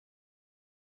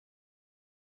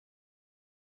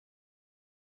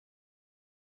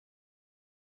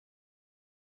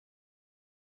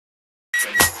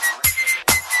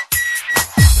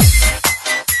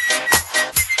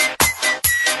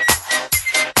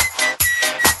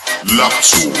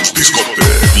Laxus,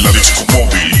 discotec, la disco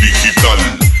móvil digital.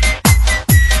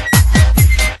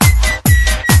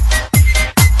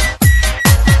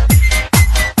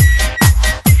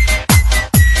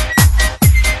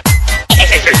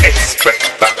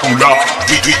 Espectacular,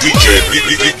 DJ.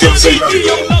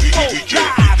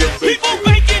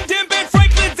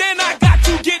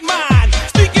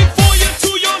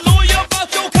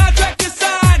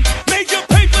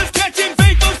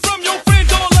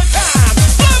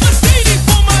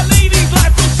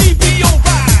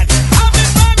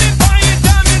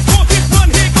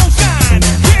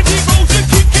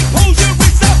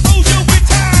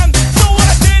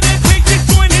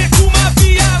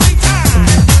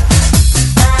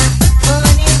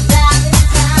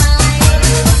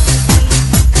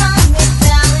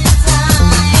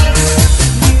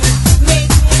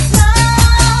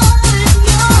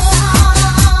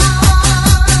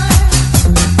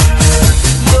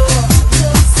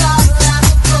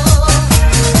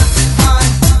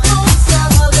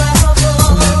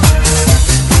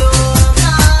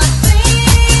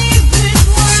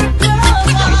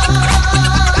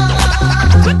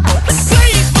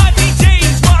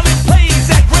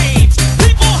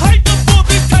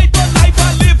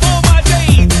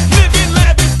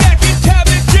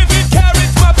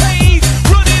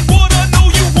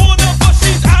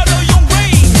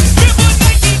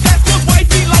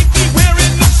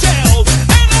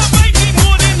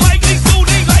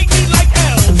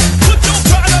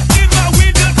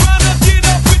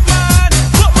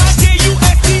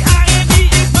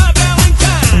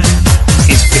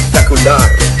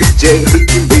 DJ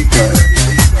Ricky Baker.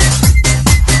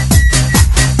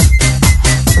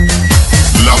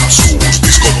 Laxus,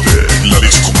 discotec, la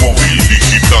disco móvil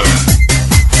digital.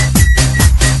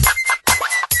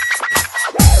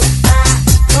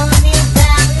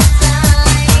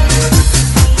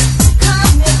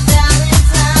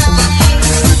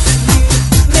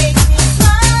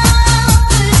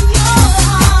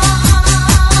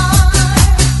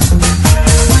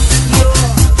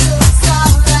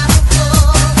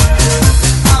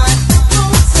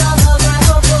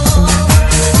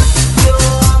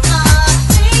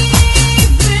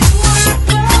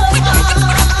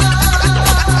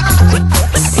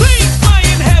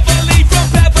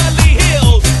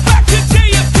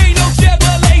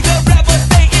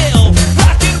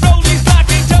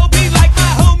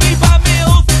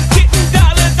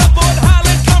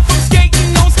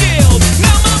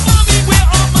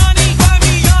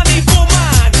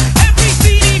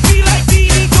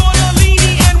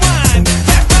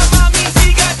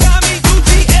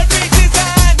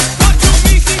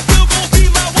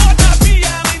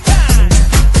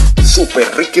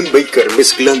 Ricky Baker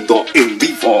mezclando en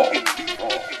vivo.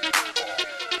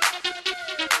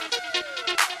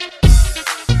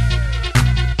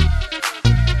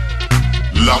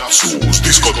 Laxus,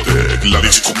 discotec, la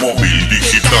disco móvil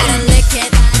digital.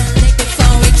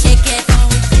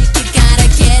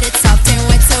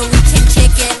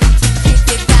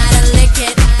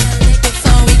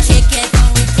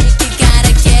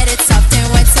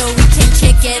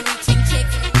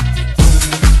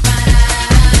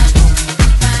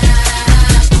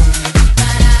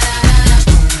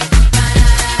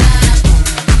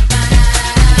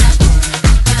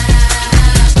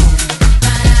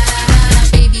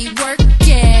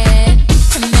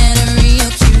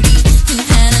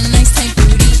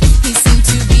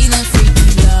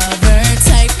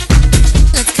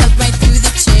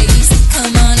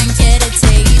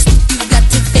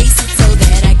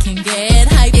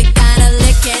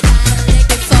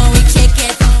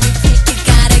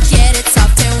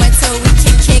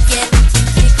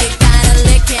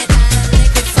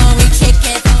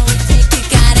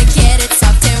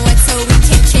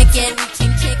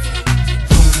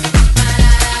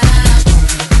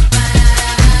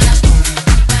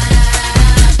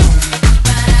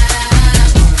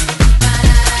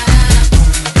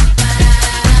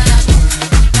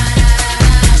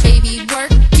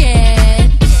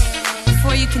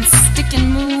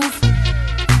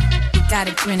 Got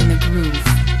a grin in the groove.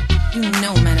 You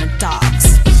know men are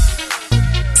dogs.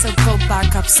 So go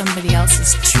bark up somebody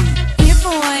else's tree. Here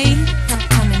boy,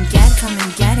 come and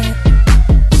get it.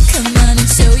 Come on and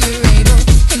show you're able.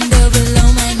 And go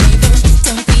below my navel.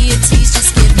 Don't be a tease,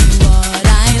 just give me what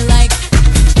I like.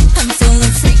 I'm full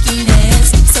of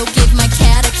freakiness, so give my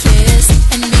cat a kiss.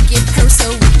 And make it purr so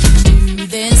we can do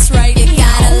this right. You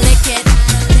gotta lick it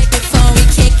before we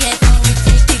kick it.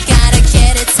 You gotta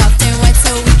get it soft and wet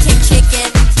so we can kick it.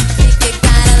 You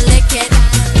gotta lick it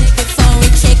before we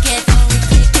kick it.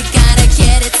 You gotta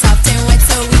get it soft and wet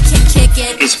so we can kick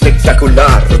it.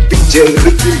 Espectacular, DJ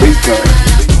Ricky Baker.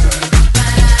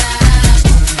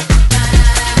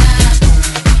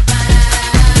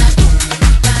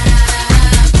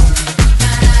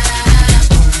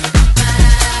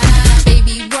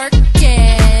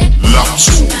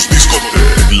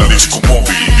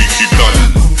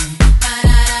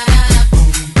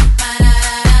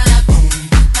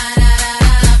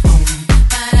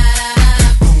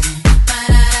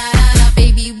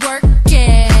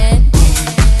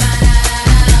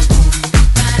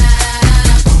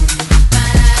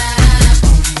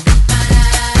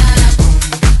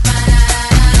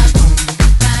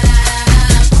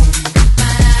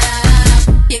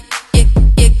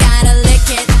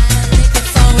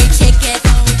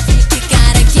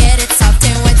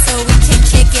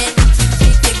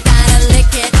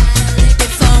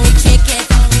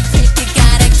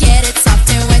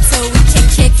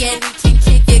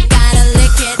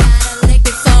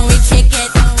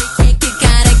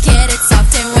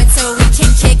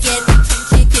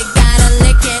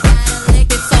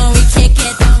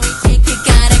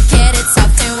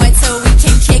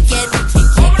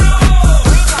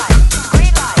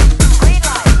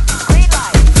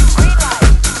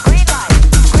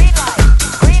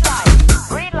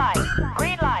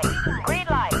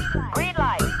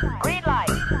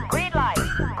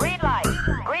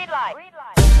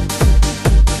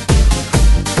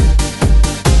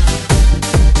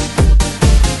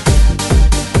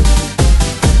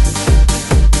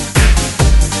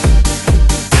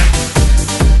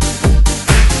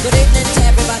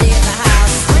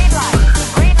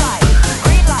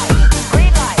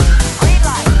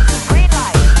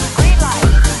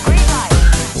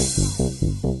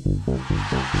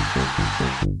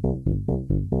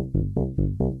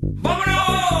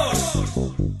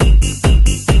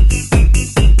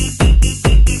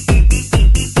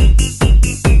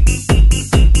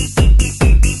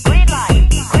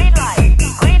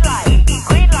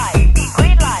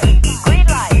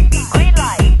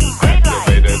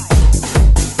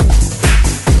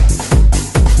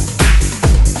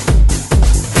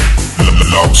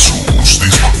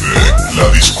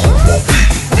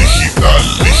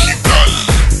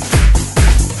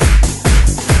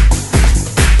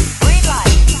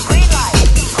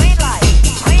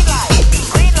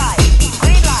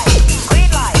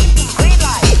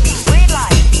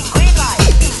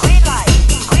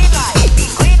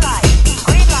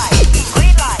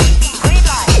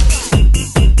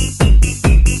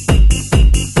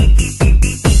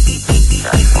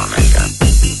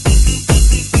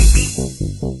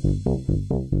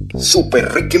 Super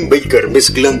Rickenbacker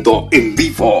mezclando en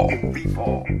vivo.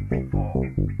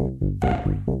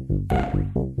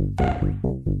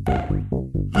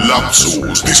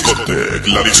 Laxus, discotec,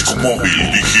 la disco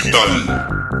móvil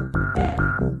digital.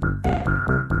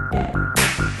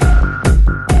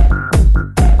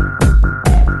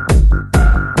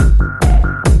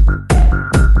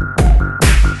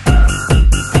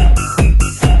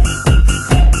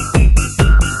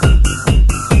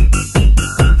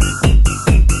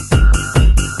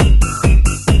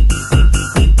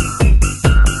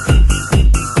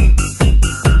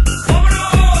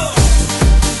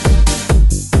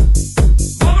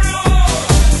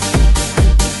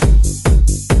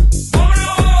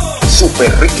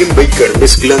 Super Rickenbacker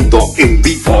mezclando en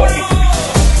vivo.